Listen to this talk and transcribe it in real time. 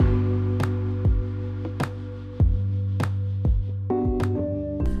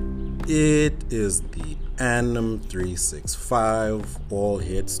It is the Anim 365. All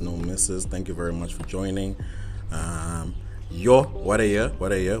hits, no misses. Thank you very much for joining. What a year.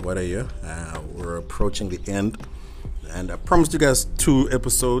 We're approaching the end. And I promised you guys two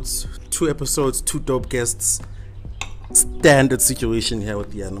episodes, two dope guests. Standard situation here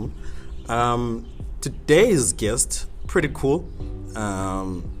with the Anim. Today's guest, pretty cool.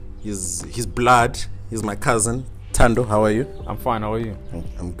 He's blood. He's my cousin. Thando, how are you? I'm fine, how are you?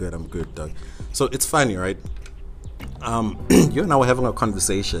 I'm good, Doug. So it's funny, right? You and I were having a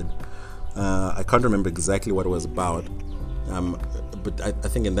conversation. I can't remember exactly what it was about. But I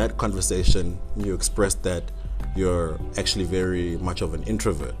think in that conversation, you expressed that you're actually very much of an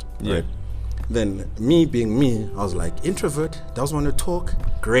introvert, right? Then me being me, I was like, introvert, doesn't want to talk?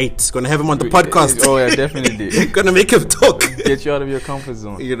 Great, gonna have him on the podcast. Oh yeah, definitely. Gonna make him talk. Get you out of your comfort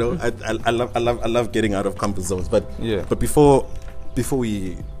zone. You know, I love getting out of comfort zones. But yeah. But before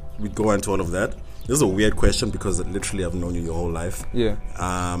we go into all of that, this is a weird question because literally I've known you your whole life. Yeah.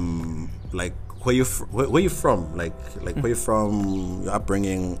 Like where you from? Like where you from? Your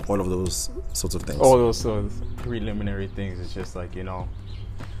upbringing, all of those sorts of things. All those sort of preliminary things. It's just like, you know,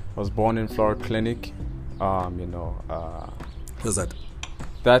 I was born in Florida Clinic. Where's that?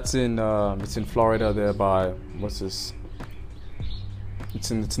 That's in it's in Florida there by what's this? It's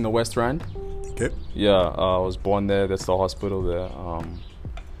in the West Rand. Okay. Yeah, I was born there. That's the hospital there.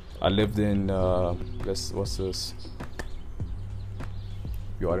 I lived in what's this?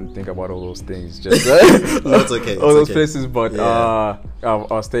 Yo, I didn't think about all those things. Just no, it's okay. All those places, but yeah.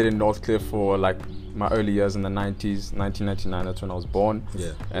 I stayed in North Cliff for like my early years in the 90s, 1999. That's when I was born.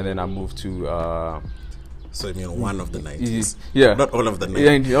 Yeah. And then I moved to. So you mean one of the 90s? Yeah. Not all of the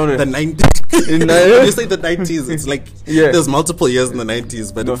 90s. Yeah, the 90s. When you say the 90s, it's like there's multiple years in the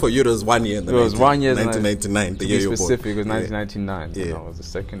 90s, but for you it was 1 year in the 90s. It was 1 year 1999, the year you were born. Specific, it was 1999. Yeah. You know, it was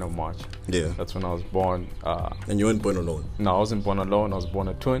the 2nd of March. Yeah. That's when I was born. And you weren't born alone? No, I wasn't born alone. I was born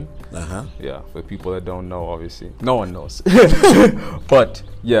a twin. Uh-huh. Yeah, for people that don't know, obviously. No one knows. But,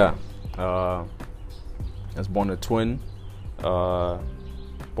 yeah. I was born a twin.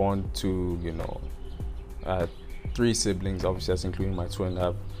 Born to, you know, I had 3 siblings, obviously that's including my twin. I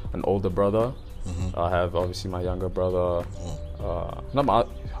have an older brother. Mm-hmm. I have obviously my younger brother. Can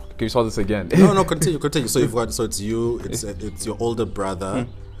you saw this again? No, continue. So you've got, so it's you, it's your older brother.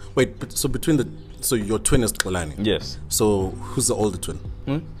 Wait, but so your twin is Polani? Yes. So who's the older twin?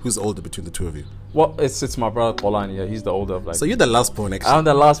 Who's older between the two of you? Well, it's my brother Polani. Yeah, he's the older of like. So you're the last born, actually. I'm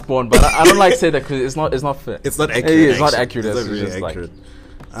the last born, but I don't like to say that because it's not fair. It's not accurate. It's not accurate. It's not really accurate.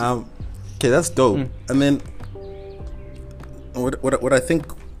 Okay, that's dope. And then what I think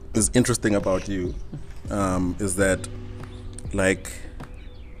is interesting about you is that, like,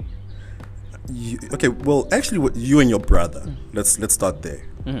 what you and your brother. Let's start there.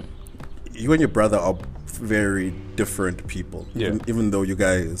 You and your brother are very different people. Yeah. Even though you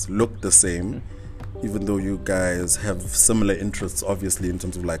guys look the same, even though you guys have similar interests, obviously in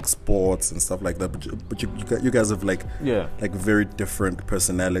terms of like sports and stuff like that. But you guys have like very different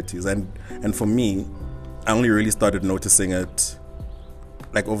personalities. And for me, I only really started noticing it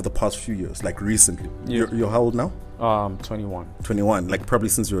like over the past few years, like recently. Yeah. You're how old now? 21. 21, like probably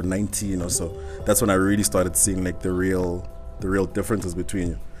since you were 19 or so. That's when I really started seeing like the real differences between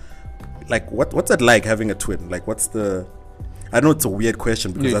you. Like what's that like having a twin? Like I know it's a weird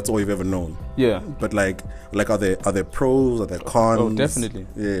question because that's all you've ever known. Yeah. But like are there pros, are there cons? Oh, definitely.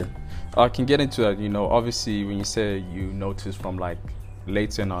 Yeah. I can get into that, you know, obviously when you say you notice from like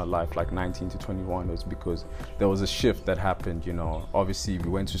later in our life, like 19 to 21, it was because there was a shift that happened, you know. Obviously we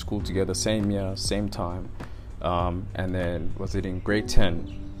went to school together, same year, same time. And then was it in grade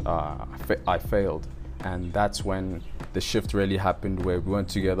 10, I failed. And that's when the shift really happened where we weren't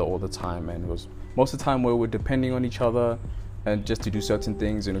together all the time. And it was most of the time where we were depending on each other and just to do certain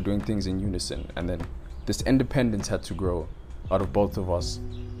things, you know, doing things in unison. And then this independence had to grow out of both of us,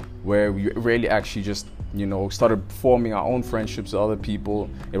 where we really actually just, you know, started forming our own friendships with other people.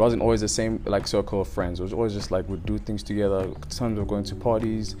 It wasn't always the same like circle of friends. It was always just like we'd do things together, in terms of going to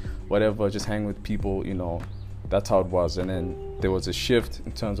parties, whatever, just hang with people, you know. That's how it was. And then there was a shift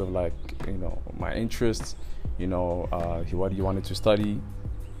in terms of like, you know, my interests, you know, what he wanted to study.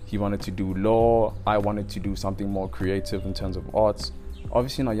 He wanted to do law. I wanted to do something more creative in terms of arts.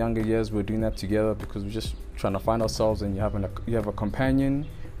 Obviously in our younger years, we're doing that together because we're just trying to find ourselves, and you have a companion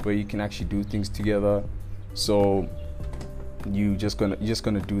where you can actually do things together. So you're just gonna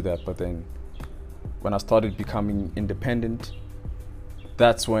do that. But then when I started becoming independent,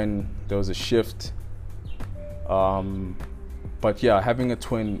 that's when there was a shift. But yeah, having a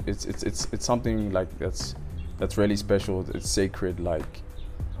twin, it's something like that's really special. It's sacred. Like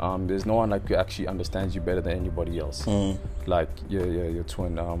There's no one like who actually understands you better than anybody else. Like your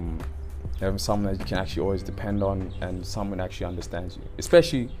twin. Having someone that you can actually always depend on, and someone actually understands you.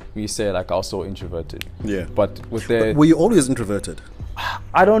 Especially when you say like also introverted. Yeah. But were you always introverted?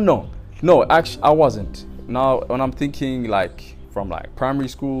 I don't know. No, actually I wasn't. Now when I'm thinking like from like primary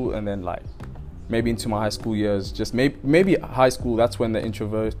school and then like maybe into my high school years, just maybe high school, that's when the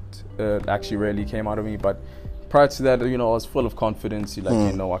introvert actually really came out of me. But prior to that, I was full of confidence. Like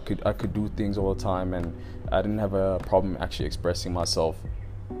I could do things all the time, and I didn't have a problem actually expressing myself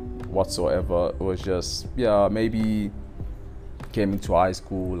whatsoever. It was just maybe came into high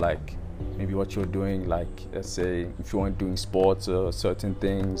school, like maybe what you're doing, like let's say if you weren't doing sports or certain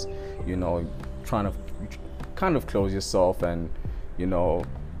things, trying to kind of close yourself, and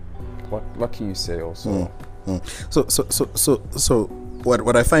what can you say also? So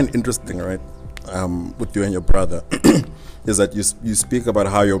what I find interesting, right, with you and your brother is that you speak about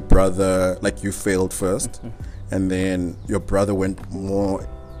how your brother, like, you failed first, and then your brother went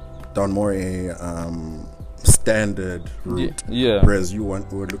down more a standard route, whereas you were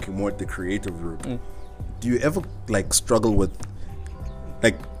looking more at the creative route. Do you ever like struggle with,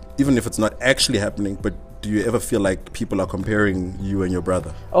 like, even if it's not actually happening, but do you ever feel like people are comparing you and your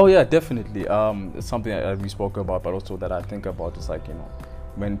brother? Oh yeah, definitely. It's something that we spoke about, but also that I think about is like,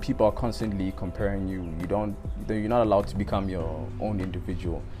 when people are constantly comparing you, you're not allowed to become your own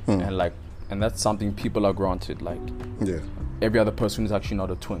individual. And that's something people are granted. Like, every other person is actually not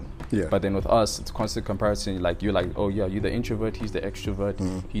a twin. Yeah. But then with us, it's constant comparison. Like, you're like, oh yeah, you're the introvert, he's the extrovert.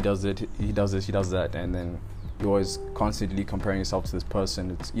 He does it, he does this, he does that. And then you're always constantly comparing yourself to this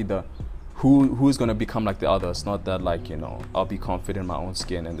person. It's either who's going to become like the other. It's not that like, I'll be confident in my own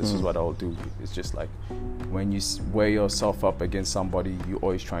skin and this is what I'll do. It's just like when you weigh yourself up against somebody, you're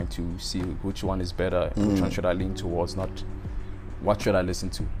always trying to see which one is better, which one should I lean towards, not what should I listen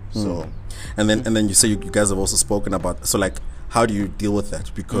to. So and then you say you guys have also spoken about, so like, how do you deal with that?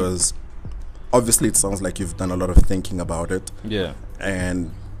 Because obviously it sounds like you've done a lot of thinking about it. Yeah.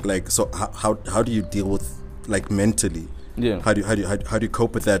 And like, so how do you deal with, like, mentally? Yeah. How do you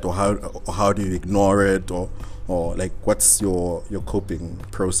cope with that, or how do you ignore it, or like, what's your coping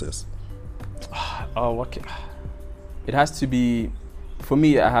process? It has to be, for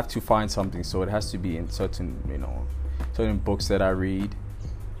me, I have to find something. So it has to be in certain books that I read.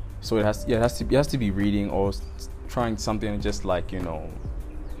 So it has to be reading or trying something and just like,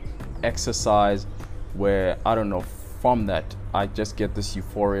 exercise, where I don't know, from that I just get this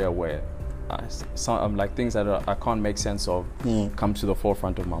euphoria where some like things that I can't make sense of come to the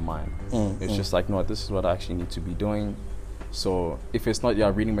forefront of my mind. It's just like, no, this is what I actually need to be doing. So if it's not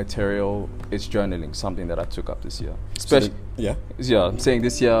reading material, it's journaling, something that I took up this year. Especially, I'm saying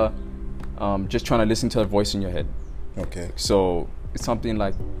this year, just trying to listen to a voice in your head. Okay. So it's something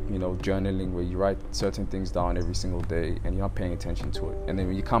like, journaling, where you write certain things down every single day and you're not paying attention to it. And then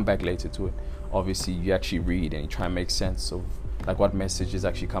when you come back later to it, obviously you actually read and you try and make sense of like what message is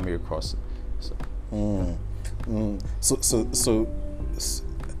actually coming across. So, so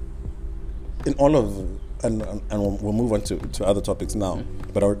in all of, and we'll move on to other topics now,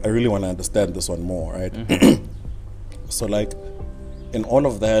 but I really want to understand this one more, right? So like, in all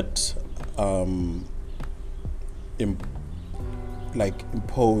of that,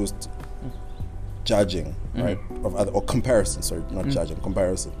 imposed judging, right, of other, or comparison, sorry, not judging,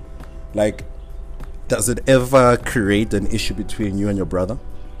 comparison, like, does it ever create an issue between you and your brother?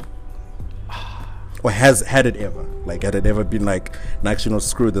 Or had it ever been like, actually,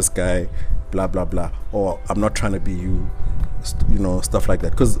 screw this guy, blah blah blah, or I'm not trying to be you, stuff like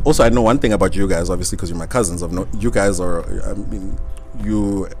that? Because also I know one thing about you guys, obviously, because you're my cousins. You guys are, I mean,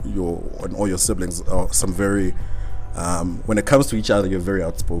 you and all your siblings are some very, when it comes to each other, you're very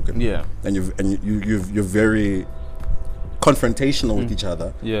outspoken. Yeah. And you're very confrontational with each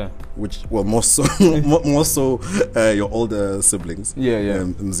other. Yeah. Which, well, more so your older siblings. Yeah.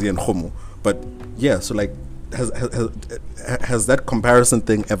 Mzi and Khomo. But yeah, so like, has that comparison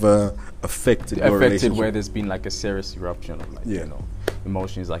thing ever affected your relationship? Where there's been like a serious eruption of like,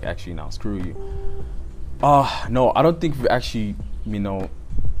 emotions, like, actually, now screw you. No, I don't think we actually,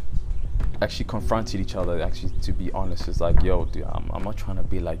 actually confronted each other. Actually, to be honest, it's like, yo, dude, I'm not trying to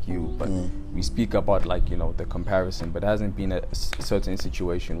be like you, but we speak about like, the comparison, but it hasn't been a certain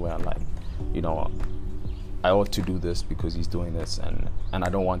situation where I'm like, I ought to do this because he's doing this, and I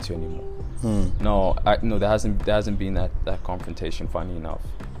don't want to anymore. No, there hasn't been that confrontation. Funny enough,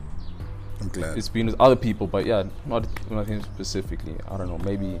 I'm glad. It's been with other people, but yeah, not him specifically. I don't know.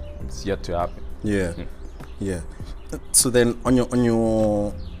 Maybe it's yet to happen. Yeah, yeah. So then, on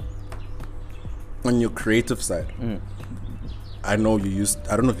your creative side, I know you used.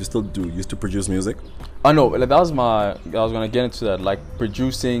 I don't know if you still do. You used to produce music. I know, like, that was my. I was gonna get into that. Like,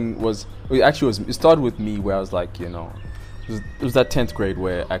 producing was. It started with me where I was like, it was that 10th grade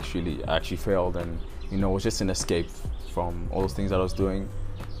where I actually failed, and it was just an escape from all those things that I was doing,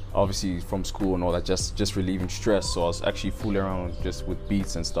 obviously from school and all that, just relieving stress. So I was actually fooling around just with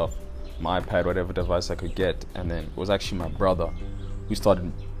beats and stuff, my iPad, whatever device I could get, and then it was actually my brother who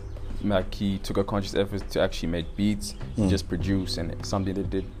started. Like, he took a conscious effort to actually make beats, just produce, and it's something that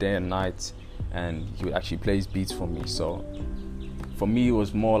did day and night, and he would actually play his beats for me. So for me, it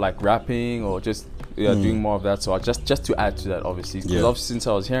was more like rapping or just doing more of that. So I just to add to that, obviously, because obviously since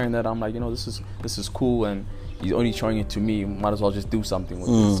I was hearing that, I'm like, this is cool, and he's only showing it to me. Might as well just do something with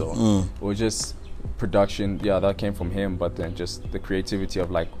it. So it was just production. Yeah, that came from him, but then just the creativity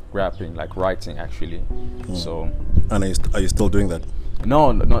of like rapping, like writing, actually. So. And are you still doing that?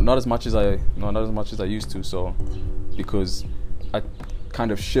 No, not as much as I used to. So because I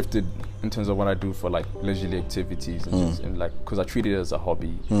kind of shifted in terms of what I do for like leisurely activities and like, because I treat it as a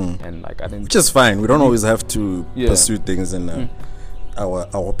hobby, and like I didn't. Which is fine. We don't always have to pursue things in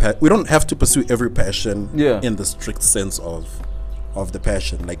we don't have to pursue every passion in the strict sense of the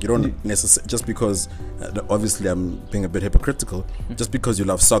passion. Like, you don't necessarily, just because obviously I'm being a bit hypocritical, just because you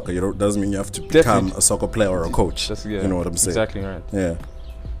love soccer, doesn't mean you have to become a soccer player or a coach. You know what I'm saying? Exactly right. Yeah.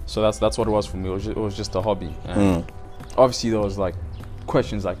 So that's what it was for me. It was just a hobby, and obviously there was like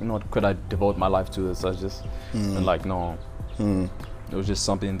questions like, could I devote my life to this? I just and like, no, it was just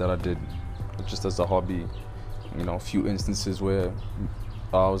something that I did just as a hobby. A few instances where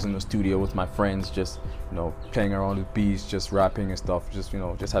I was in the studio with my friends, just playing around with beats, just rapping and stuff, just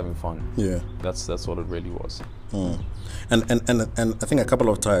just having fun. Yeah, that's what it really was. And I think a couple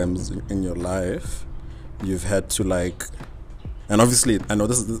of times in your life, you've had to like, and obviously I know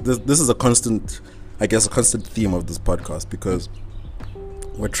this is a constant, I guess, a constant theme of this podcast, because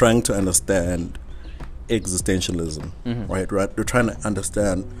we're trying to understand existentialism, right? We're trying to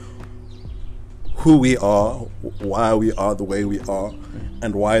understand who we are, why we are the way we are,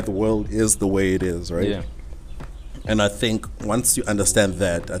 and why the world is the way it is, right? Yeah. And I think once you understand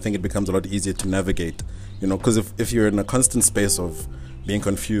that, I think it becomes a lot easier to navigate, because if you're in a constant space of being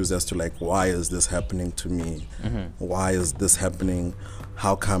confused as to like, why is this happening to me? Why is this happening?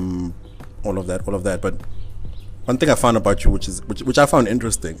 How come all of that? But one thing I found about you, which I found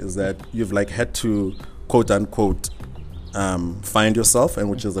interesting, is that you've like had to quote unquote find yourself, and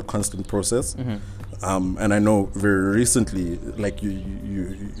which is a constant process. And I know very recently, like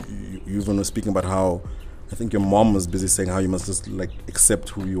you even were speaking about how I think your mom was busy saying how you must just like accept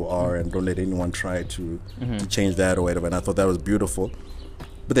who you are and don't let anyone try to change that or whatever. And I thought that was beautiful.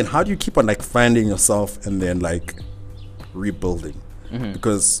 But then how do you keep on like finding yourself and then like rebuilding?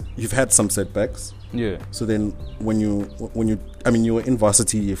 Because you've had some setbacks. Yeah. So then when you you were in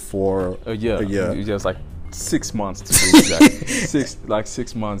varsity for a year. It was like 6 months to be exact.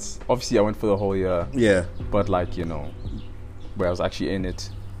 6 months. Obviously I went for the whole year. Yeah. But like, where I was actually in it,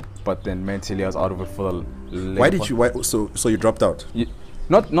 but then mentally I was out of it for the Why so you dropped out?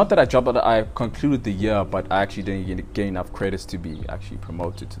 Not that I dropped out, I concluded the year, but I actually didn't gain enough credits to be actually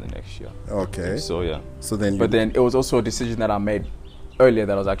promoted to the next year. Okay. So yeah. So then then it was also a decision that I made earlier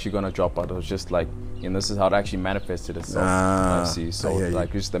that I was actually going to drop out. It was just like, this is how it actually manifested itself. See, so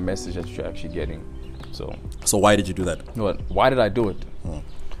like just the message that you're actually getting. So why did you do that? Why did I do it? Oh,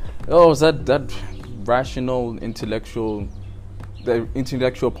 it was that rational, intellectual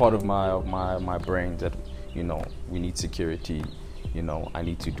part of my brain that we need security. I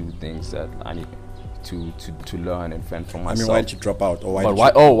need to do things that I need to learn and fend for myself. I mean, why did you drop out? Or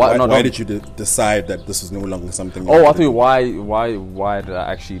why did you decide that this is no longer something? I think why did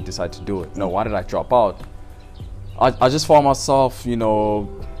I actually decide to do it? No, why did I drop out? I just found myself,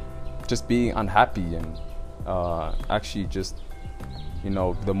 just being unhappy, and actually just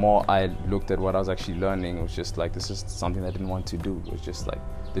the more I looked at what I was actually learning, it was just like, this is something I didn't want to do. It was just like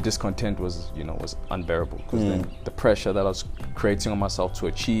the discontent was unbearable, because then the pressure that I was creating on myself to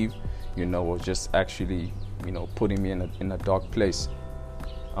achieve was just actually putting me in a dark place.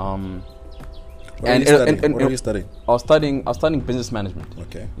 What are you studying? I was studying business management.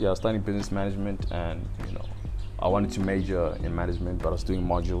 Okay. Yeah, I was studying business management, and I wanted to major in management, but I was doing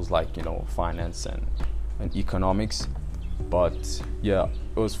modules like finance and economics. But yeah,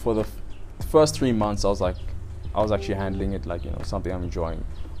 it was for the first 3 months I was actually handling it like something I'm enjoying.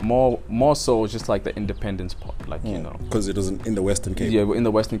 More so it was just like the independence part, like because it was in the Western Cape. Yeah, in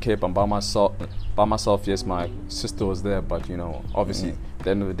the Western Cape, I'm by myself. Yes, my sister was there, but obviously at the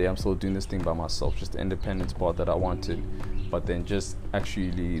end of the day I'm still doing this thing by myself. Just the independence part that I wanted. but then just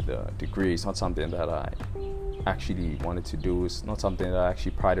actually the degree is not something that I actually wanted to do. It's not something that I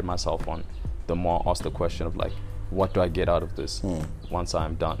actually prided myself on. The more I asked the question of like, what do I get out of this once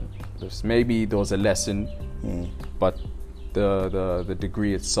I'm done? Maybe there was a lesson, but the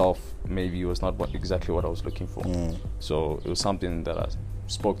degree itself maybe was not exactly what I was looking for. So it was something that I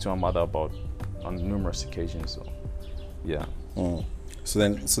spoke to my mother about on numerous occasions. So yeah. So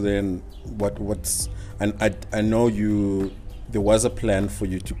then what's, and I know there was a plan for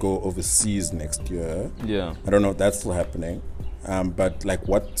you to go overseas next year. Yeah. I don't know if that's still happening. But like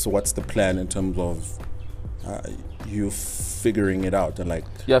what's the plan in terms of you figuring it out? And like,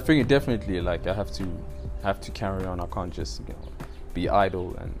 yeah, I think definitely like I have to carry on. I can't just be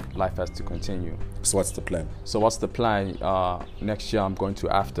idle, and life has to continue. So what's the plan? Next year I'm going to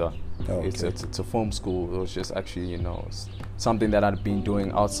AFTA. Okay. It's a film school. It was just actually something that I'd been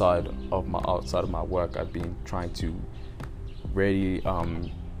doing outside of my work. I've been trying to really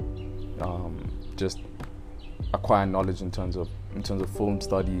just acquire knowledge in terms of film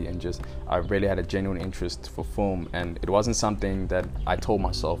study, and just I really had a genuine interest for film, and it wasn't something that I told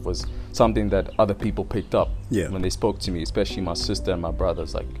myself, was something that other people picked up when they spoke to me, especially my sister and my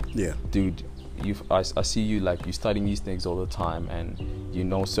brothers. Like, dude, I see you, like, you studying these things all the time, and you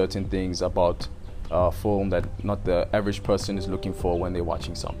know certain things about film that not the average person is looking for when they're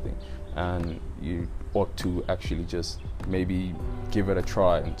watching something, and you ought to actually just maybe give it a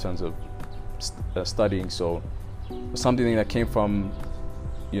try in terms of studying. So something that came from,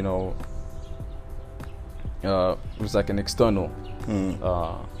 it was like an external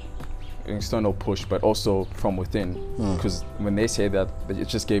push, but also from within, because when they say that, it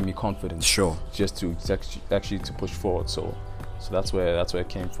just gave me confidence. Sure. Just to actually to push forward. So that's where it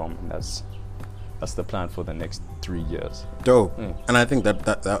came from, and that's the plan for the next 3 years. Dope. And I think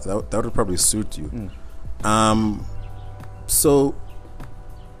that would probably suit you. So,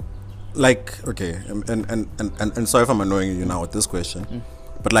 like, okay, and sorry if I'm annoying you now with this question,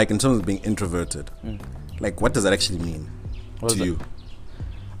 but like in terms of being introverted, like what does that actually mean to you?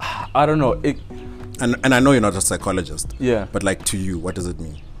 I don't know. And I know you're not a psychologist. Yeah. But like to you, what does it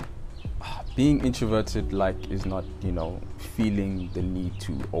mean? Being introverted, like, is not, feeling the need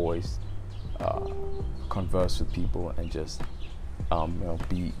to always converse with people and just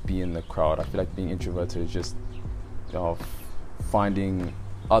be in the crowd. I feel like being introverted is just finding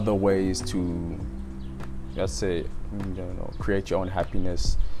other ways to, let's say, create your own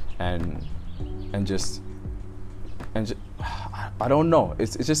happiness and just I don't know.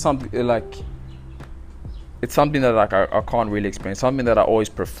 It's just something like, it's something that like I can't really explain. Something that I always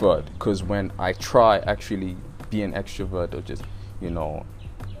preferred, because when I try actually be an extrovert, or just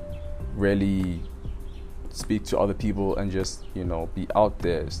really speak to other people and just be out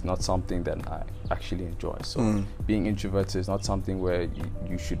there, it's not something that I actually enjoy. So being introverted is not something where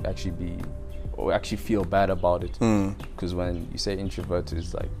you should actually be, or actually feel bad about it, because when you say introverted,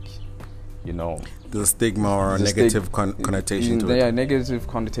 it's like the stigma or negative connotation to it. Yeah, negative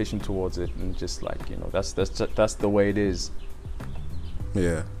connotation towards it, and just like that's the way it is.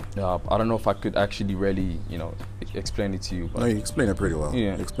 Yeah. I don't know if I could actually really explain it to you. But no, you explain it pretty well.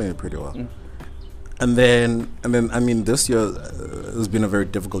 Yeah. You explain it pretty well. And then I mean, this year has been a very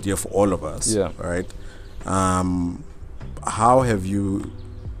difficult year for all of us. Yeah. Right. How have you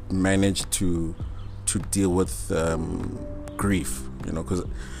managed to deal with grief? Because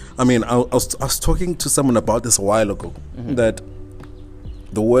I mean, I was talking to someone about this a while ago, that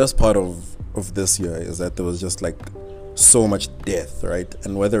the worst part of this year is that there was just like so much death, right?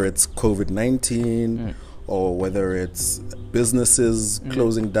 And whether it's COVID-19 or whether it's businesses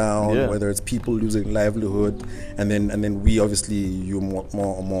closing down, whether it's people losing livelihood, and then we obviously, you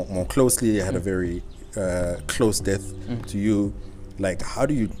more closely had a very close death to you. Like, how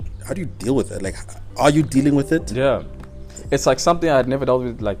do you deal with it? Like, are you dealing with it? Yeah. It's like something I had never dealt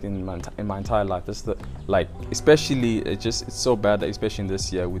with, like, in my entire life. Especially it's so bad that especially in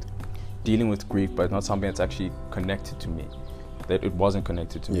this year with dealing with grief, but not something that's actually connected to me. That it wasn't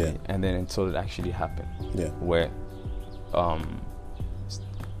connected to me, and then until it actually happened. Yeah. Where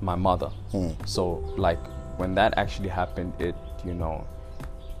my mother. So like when that actually happened, it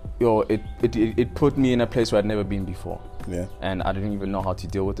it put me in a place where I'd never been before. Yeah. And I didn't even know how to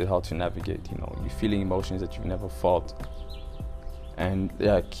deal with it, how to navigate. You're feeling emotions that you've never felt. And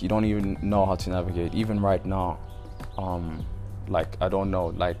like you don't even know how to navigate. Even right now, like I don't know,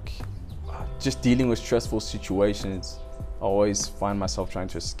 like just dealing with stressful situations, I always find myself trying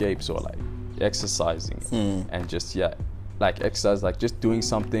to escape. So like exercising and just like exercise, like just doing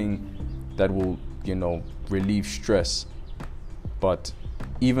something that will relieve stress. But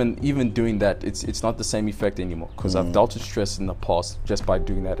even doing that, it's not the same effect anymore, because I've dealt with stress in the past just by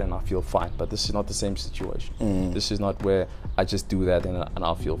doing that and I feel fine. But this is not the same situation. This is not where I just do that and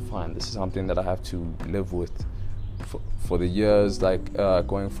I'll feel fine. This is something that I have to live with for the years, like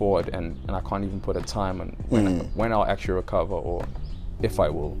going forward, and I can't even put a time on when I'll actually recover, or if I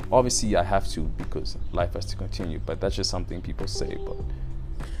will. Obviously I have to, because life has to continue, but that's just something people say. But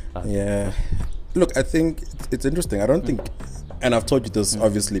yeah, look, I think it's interesting. I don't think, and I've told you this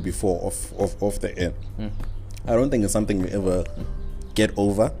obviously before off the air, I don't think it's something you ever get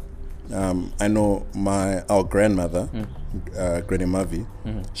over. I know our grandmother, Granny Mavi,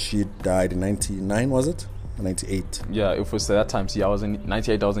 she died in 99, was it? 98. Yeah, it was that time. See, I was in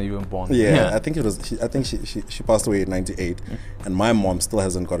 98. I wasn't even born. Yeah, I think it was. I think she passed away in 98, and my mom still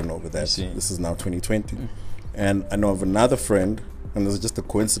hasn't gotten over that. This is now 2020, and I know of another friend, and this is just a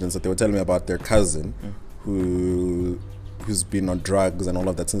coincidence that they were telling me about their cousin, who's been on drugs and all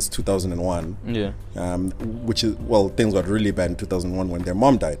of that since 2001. Yeah. Which is, well, things got really bad in 2001 when their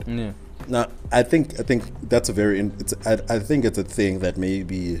mom died. Yeah. Now, I think that's a very. I think it's a thing that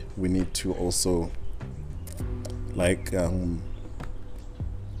maybe we need to also, like,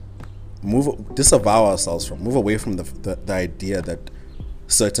 disavow ourselves from, move away from the idea that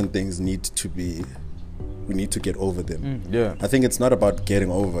certain things we need to get over them. Yeah. I think it's not about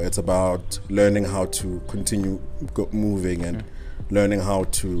getting over, it's about learning how to continue moving, and learning how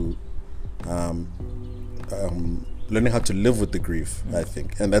to live with the grief, I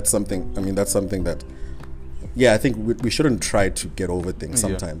think. And that's something that, I think we shouldn't try to get over things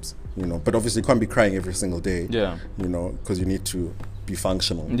sometimes, but obviously you can't be crying every single day, because you need to be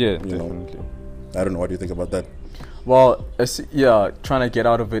functional. Definitely. I don't know, what do you think about that? Well, trying to get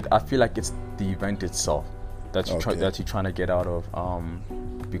out of it, I feel like it's the event itself that you're trying to get out of,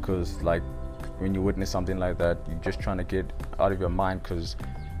 because, like, when you witness something like that, you're just trying to get out of your mind, because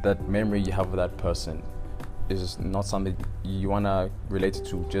that memory you have with that person is not something you want to relate it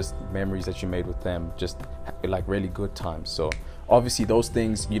to, just memories that you made with them, just like really good times. So obviously those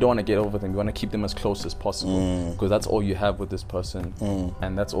things, you don't want to get over them, you want to keep them as close as possible, because that's all you have with this person,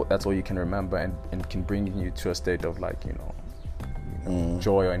 and that's all you can remember, and can bring you to a state of, like,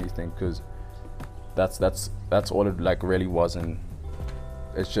 joy or anything, because that's all it, like, really was. And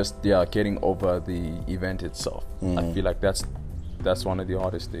it's just getting over the event itself. I feel like that's one of the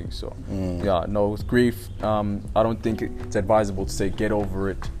hardest things. So with grief, I don't think it's advisable to say get over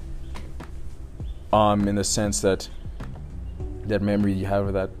it, in the sense that memory you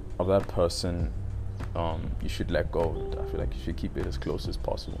have of that person, you should let go of it. I feel like you should keep it as close as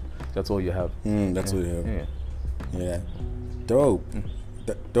possible. That's all you have. That's all you have. Yeah. Dope.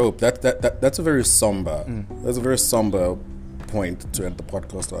 Dope. That's a very somber. That's a very somber point to end the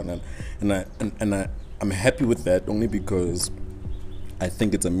podcast on, and I'm happy with that, only because I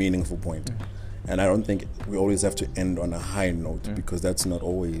think it's a meaningful point. And I don't think we always have to end on a high note, because that's not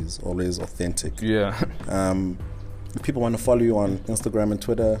always authentic. Yeah. If people want to follow you on Instagram and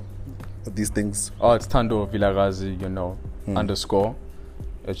Twitter, these things. Oh, it's Thando Vilakazi, _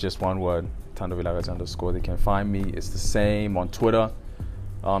 It's just one word, Thando Vilakazi _ They can find me. It's the same on Twitter.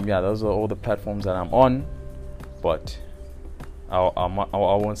 Those are all the platforms that I'm on, but I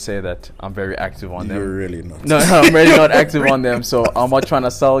won't say that I'm very active on them. You're really not. No, I'm really not active on them. So I'm not trying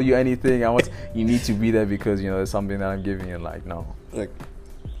to sell you anything. You need to be there, because it's something that I'm giving you. Like, no. Like,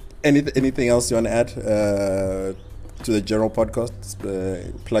 anything else you want to add to the general podcast?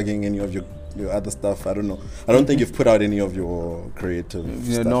 Plugging any of your other stuff? I don't know. I don't think you've put out any of your creative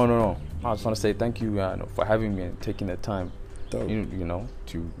stuff. No. I just want to say thank you for having me and taking the time.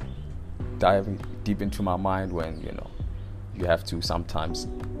 To dive deep into my mind when you have to sometimes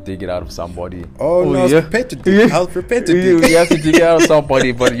dig it out of somebody. I was prepared to dig. I was prepared to dig. You have to dig it out of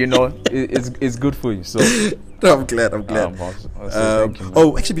somebody, but it's good for you. So I'm glad.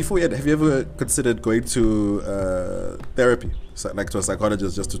 Actually, before we end, have you ever considered going to therapy, like to a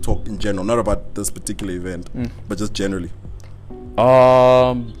psychologist, just to talk in general, not about this particular event, but just generally?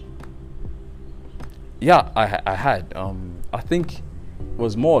 I had. I think it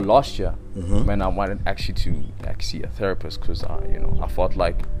was more last year when I wanted actually to see a therapist, because I felt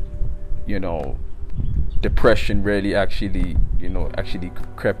like depression really actually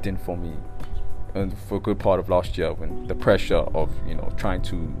crept in for me, and for a good part of last year, when the pressure of trying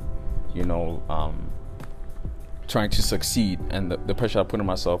to succeed, and the pressure I put on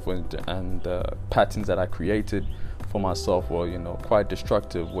myself, and the patterns that I created for myself were quite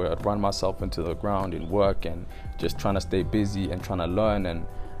destructive, where I'd run myself into the ground in work and just trying to stay busy and trying to learn, and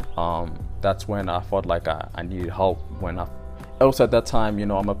that's when I felt like I needed help. Also at that time,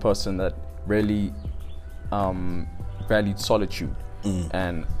 I'm a person that really valued solitude,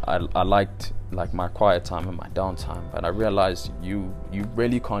 and I liked like my quiet time and my downtime. But I realized you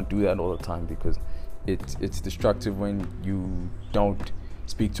really can't do that all the time, because it's destructive when you don't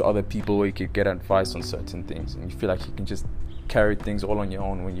speak to other people or you could get advice on certain things, and you feel like you can just carry things all on your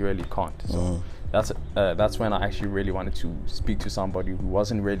own when you really can't. So that's when I actually really wanted to speak to somebody who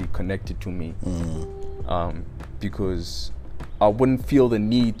wasn't really connected to me, because I wouldn't feel the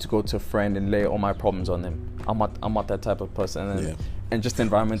need to go to a friend and lay all my problems on them. I'm not that type of person, and just the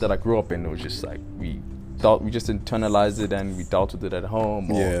environment that I grew up in, it was just like we just internalized it and we dealt with it at home.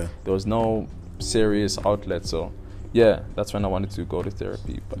 Or there was no serious outlet. So yeah, that's when I wanted to go to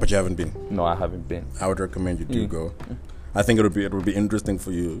therapy. But you haven't been? No, I haven't been. I would recommend you do go. I think it would be interesting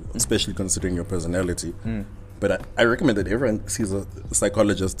for you, especially considering your personality. But I recommend that everyone sees a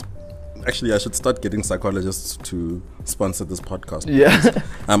psychologist. Actually, I should start getting psychologists to sponsor this podcast. Yeah.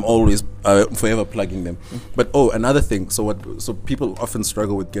 I'm always forever plugging them. But another thing. So people often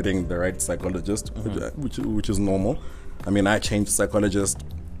struggle with getting the right psychologist, which is normal. I mean, I changed psychologist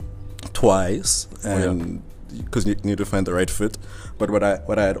twice, and because you need to find the right fit. But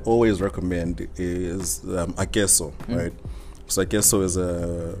what I'd always recommend is Akeso, right? So Akeso is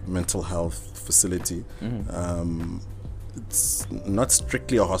a mental health facility. It's not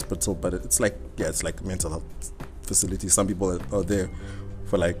strictly a hospital, but it's like a mental health facility. Some people are there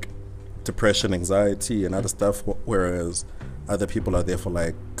for like depression, anxiety, and other stuff, whereas other people are there for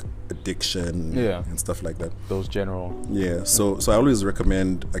like addiction and stuff like that. Those general. Yeah. So I always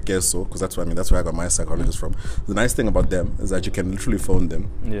recommend Akeso, because that's where I got my psychologist from. The nice thing about them is that you can literally phone them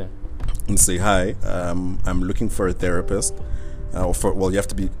and say, hi, I'm looking for a therapist, you have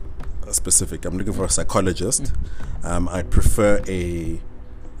to be specific. I'm looking for a psychologist. I prefer a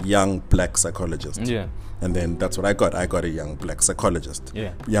young black psychologist. And then that's what I got. I got a young black psychologist.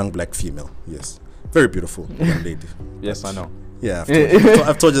 Young black female. Yes. Very beautiful young lady. Yes, I know. Yeah,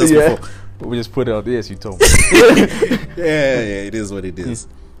 I've told you this before. We just put it out there, as you told me. yeah, it is what it is.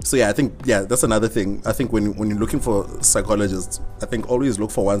 So I think that's another thing. I think when you're looking for psychologists, I think always look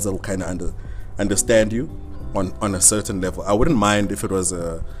for ones that will kind of understand you on a certain level. I wouldn't mind if it was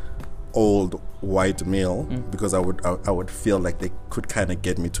a old white male, because I would feel like they could kind of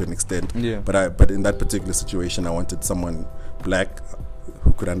get me to an extent. But in that particular situation, I wanted someone black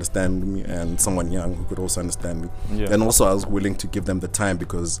who could understand me, and someone young who could also understand me. And also I was willing to give them the time,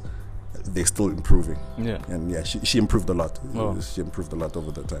 because they're still improving. And she improved a lot. She improved a lot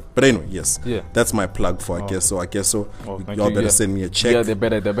over the time. But anyway, that's my plug for Akeso. Y'all better send me a check. Yeah, they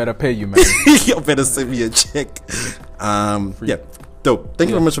better pay you, man. Y'all better send me a check. Dope. Thank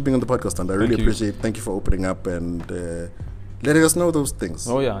you very much for being on the podcast, Thando. I really appreciate it. Thank you for opening up and letting us know those things.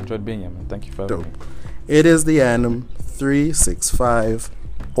 Oh yeah, I enjoyed being here, man. Thank you for having me. It is the Annum 365.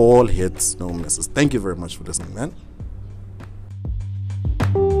 All hits, no misses. Thank you very much for listening, man.